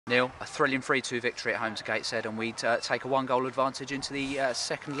Neil, a thrilling 3-2 victory at home to Gateshead, and we'd take a 1-goal advantage into the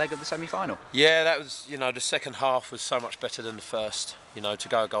second leg of the semi-final. Yeah, that was, the second half was so much better than the first. To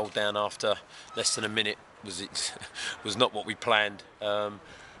go a goal down after less than a minute was not what we planned.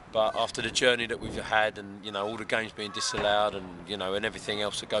 But after the journey that we've had, and all the games being disallowed, and everything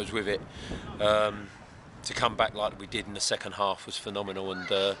else that goes with it, to come back like we did in the second half was phenomenal, and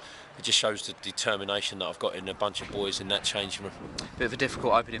it just shows the determination that I've got in a bunch of boys in that changing room. Bit of a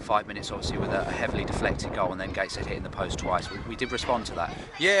difficult opening 5 minutes, obviously, with a heavily deflected goal, and then Gateshead hitting the post twice. We did respond to that.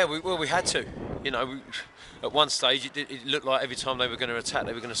 Yeah, we had to. At one stage it looked like every time they were going to attack,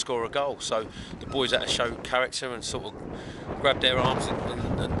 they were going to score a goal. So the boys had to show character and sort of grab their arms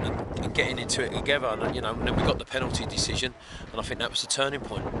and getting into it together. And then we got the penalty decision, and I think that was the turning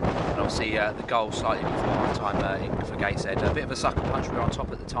point. And obviously the goal slightly before half time for Gateshead. A bit of a sucker punch. We were on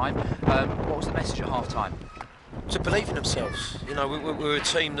top at the time. What was the message at half time? To believe in themselves. We're a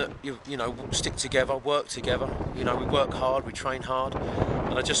team that stick together, work together. We work hard, we train hard,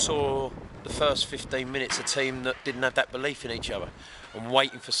 and I just saw the first 15 minutes a team that didn't have that belief in each other and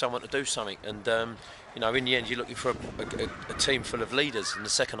waiting for someone to do something. And in the end, you're looking for a team full of leaders. In the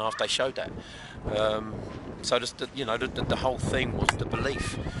second half, they showed that. So just the whole thing was the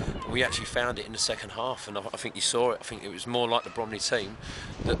belief. We actually found it in the second half, and I think you saw it. I think it was more like the Bromley team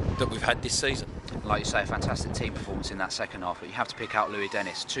that we've had this season. Like you say, a fantastic team performance in that second half, but you have to pick out Louis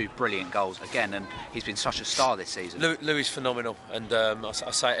Dennis, 2 brilliant goals again, and he's been such a star this season. Louis is phenomenal, and I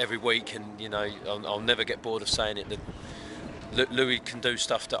say it every week, and I'll never get bored of saying it. Louis can do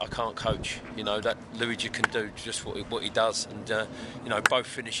stuff that I can't coach. That Louis can do just what he does, and both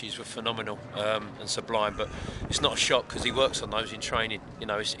finishes were phenomenal and sublime. But it's not a shock because he works on those in training.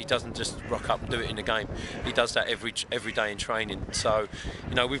 He doesn't just rock up and do it in the game. He does that every day in training. So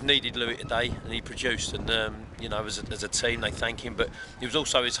we've needed Louis today, and he produced. And as a team, they thank him. But it was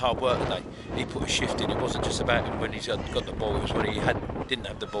also his hard work today. He put a shift in. It wasn't just about him when he's got the ball. It was when he didn't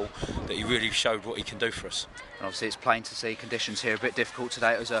have the ball that he really showed what he can do for us. And obviously, it's plain to see conditions here a bit difficult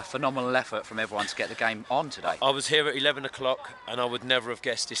today. It was a phenomenal effort from everyone to get the game on today. I was here at 11 o'clock, and I would never have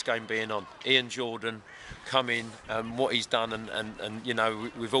guessed this game being on. Ian Jordan come in, what he's done, and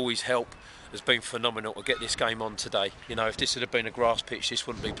with all his help, has been phenomenal to get this game on today. If this had been a grass pitch, this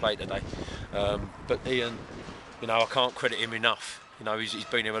wouldn't be played today. But Ian, I can't credit him enough. He's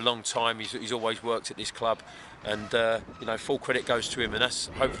been here a long time. He's always worked at this club, and full credit goes to him. And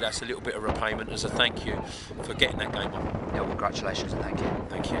hopefully that's a little bit of repayment as a thank you for getting that game on. Yeah, well, congratulations and thank you.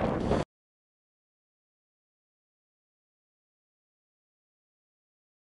 Thank you.